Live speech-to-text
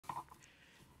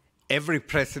Every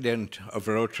president of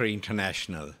Rotary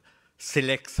International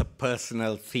selects a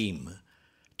personal theme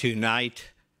to unite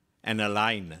and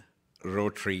align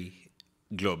Rotary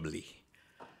globally.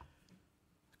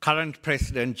 Current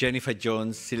President Jennifer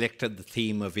Jones selected the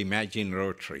theme of Imagine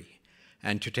Rotary.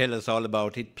 And to tell us all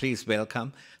about it, please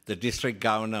welcome the District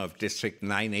Governor of District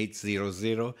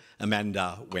 9800,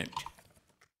 Amanda Wendt.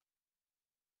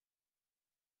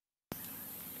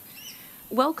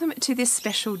 Welcome to this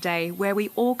special day where we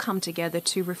all come together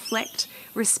to reflect,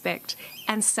 respect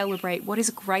and celebrate what is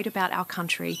great about our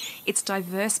country, its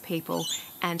diverse people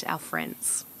and our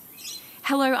friends.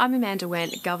 Hello, I'm Amanda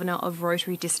Wendt, Governor of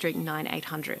Rotary District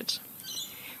 9800.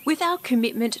 With our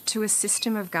commitment to a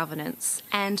system of governance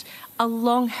and a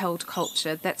long-held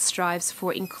culture that strives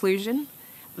for inclusion,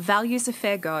 values a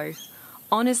fair go,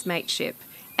 honours mateship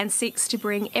and seeks to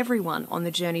bring everyone on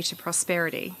the journey to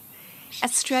prosperity,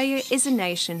 Australia is a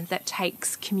nation that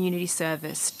takes community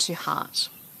service to heart.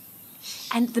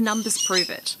 And the numbers prove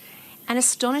it. An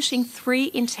astonishing 3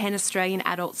 in 10 Australian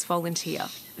adults volunteer.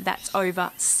 That's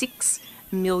over 6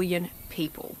 million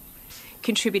people,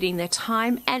 contributing their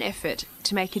time and effort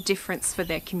to make a difference for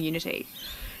their community.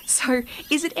 So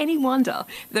is it any wonder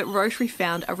that Rotary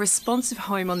found a responsive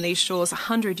home on these shores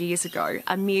 100 years ago,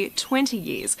 a mere 20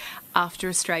 years after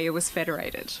Australia was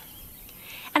federated?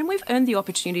 And we've earned the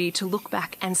opportunity to look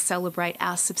back and celebrate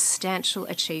our substantial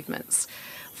achievements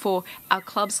for our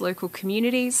club's local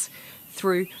communities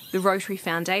through the Rotary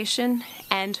Foundation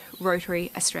and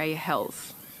Rotary Australia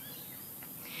Health.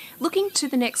 Looking to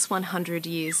the next 100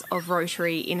 years of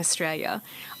Rotary in Australia,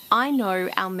 I know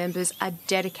our members are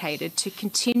dedicated to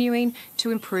continuing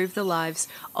to improve the lives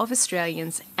of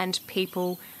Australians and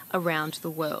people around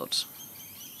the world.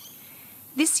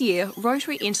 This year,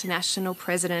 Rotary International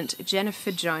President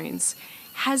Jennifer Jones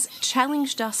has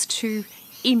challenged us to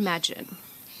imagine.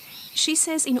 She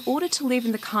says in order to live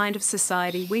in the kind of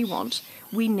society we want,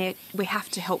 we have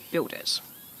to help build it.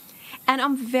 And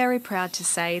I'm very proud to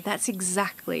say that's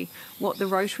exactly what the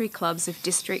Rotary Clubs of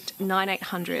District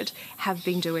 9800 have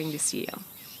been doing this year.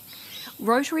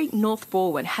 Rotary North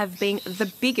Balwyn have been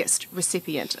the biggest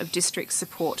recipient of district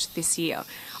support this year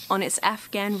on its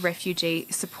Afghan refugee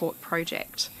support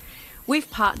project.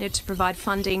 We've partnered to provide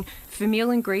funding for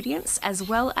meal ingredients as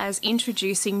well as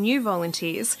introducing new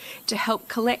volunteers to help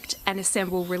collect and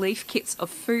assemble relief kits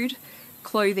of food,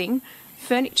 clothing,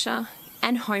 furniture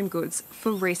and home goods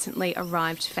for recently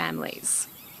arrived families.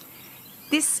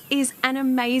 This is an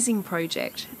amazing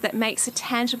project that makes a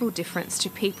tangible difference to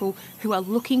people who are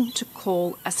looking to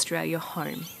call Australia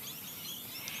home.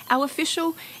 Our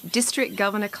official District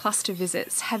Governor cluster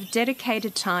visits have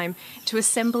dedicated time to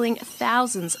assembling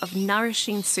thousands of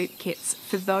nourishing soup kits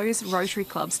for those Rotary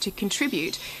clubs to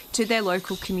contribute to their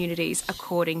local communities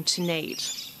according to need.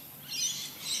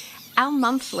 Our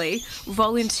monthly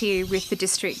Volunteer with the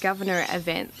District Governor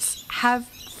events have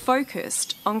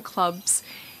focused on clubs'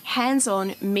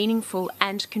 hands-on, meaningful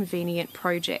and convenient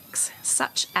projects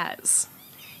such as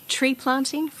tree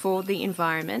planting for the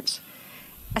environment,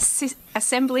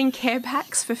 assembling care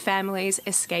packs for families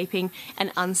escaping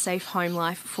an unsafe home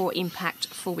life for Impact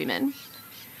for Women,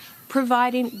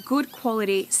 providing good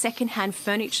quality second-hand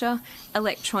furniture,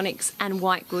 electronics and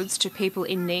white goods to people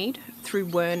in need through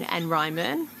Wern and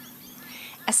Rymern,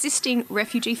 assisting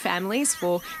refugee families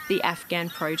for the Afghan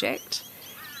project,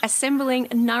 assembling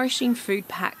nourishing food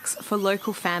packs for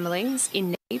local families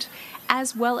in need,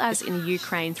 as well as in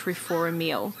Ukraine through For a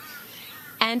Meal,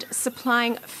 and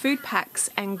supplying food packs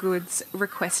and goods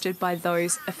requested by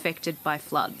those affected by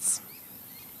floods.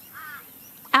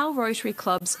 Our Rotary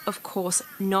clubs, of course,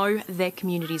 know their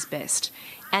communities best,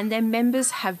 and their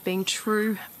members have been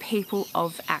true people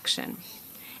of action,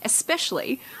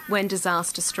 especially when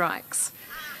disaster strikes.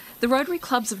 The Rotary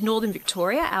Clubs of Northern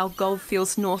Victoria, our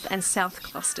Goldfields North and South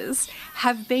clusters,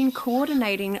 have been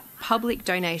coordinating public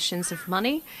donations of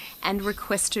money and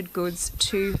requested goods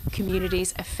to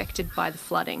communities affected by the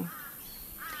flooding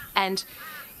and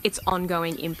its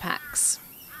ongoing impacts.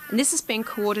 And this has been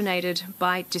coordinated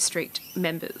by district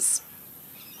members.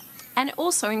 And it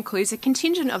also includes a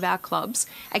contingent of our clubs,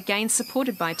 again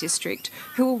supported by district,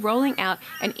 who are rolling out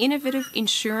an innovative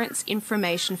insurance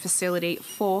information facility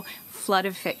for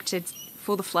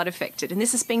the flood affected, and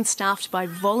this has been staffed by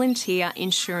volunteer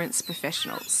insurance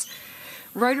professionals.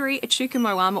 Rotary Echuca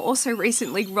Moama also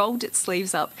recently rolled its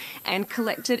sleeves up and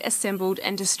collected, assembled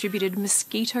and distributed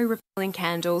mosquito-repelling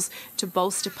candles to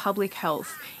bolster public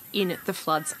health in the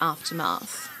flood's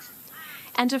aftermath.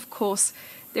 And of course,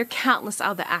 there are countless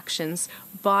other actions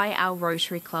by our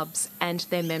Rotary clubs and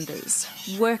their members,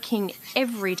 working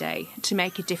every day to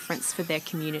make a difference for their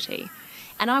community.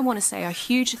 and I want to say a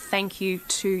huge thank you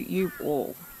to you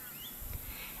all.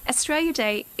 Australia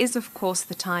Day is, of course,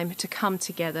 the time to come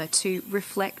together to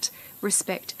reflect,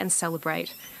 respect and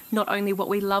celebrate not only what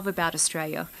we love about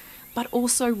Australia, but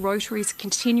also Rotary's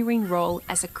continuing role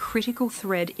as a critical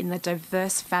thread in the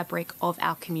diverse fabric of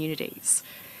our communities.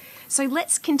 So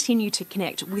let's continue to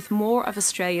connect with more of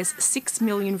Australia's 6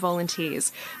 million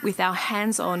volunteers with our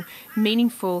hands-on,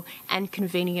 meaningful and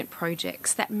convenient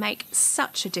projects that make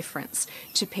such a difference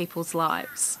to people's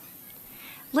lives.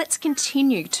 Let's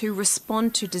continue to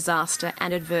respond to disaster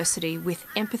and adversity with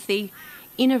empathy,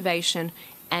 innovation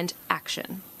and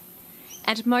action.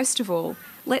 And most of all,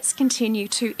 let's continue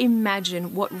to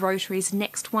imagine what Rotary's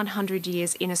next 100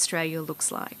 years in Australia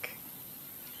looks like.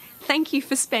 Thank you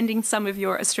for spending some of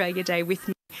your Australia Day with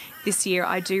me this year.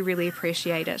 I do really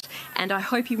appreciate it. And I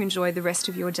hope you enjoy the rest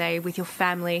of your day with your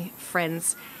family,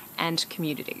 friends, and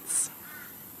communities.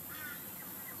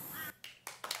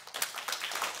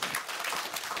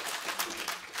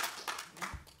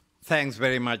 Thanks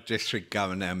very much, District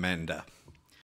Governor Amanda.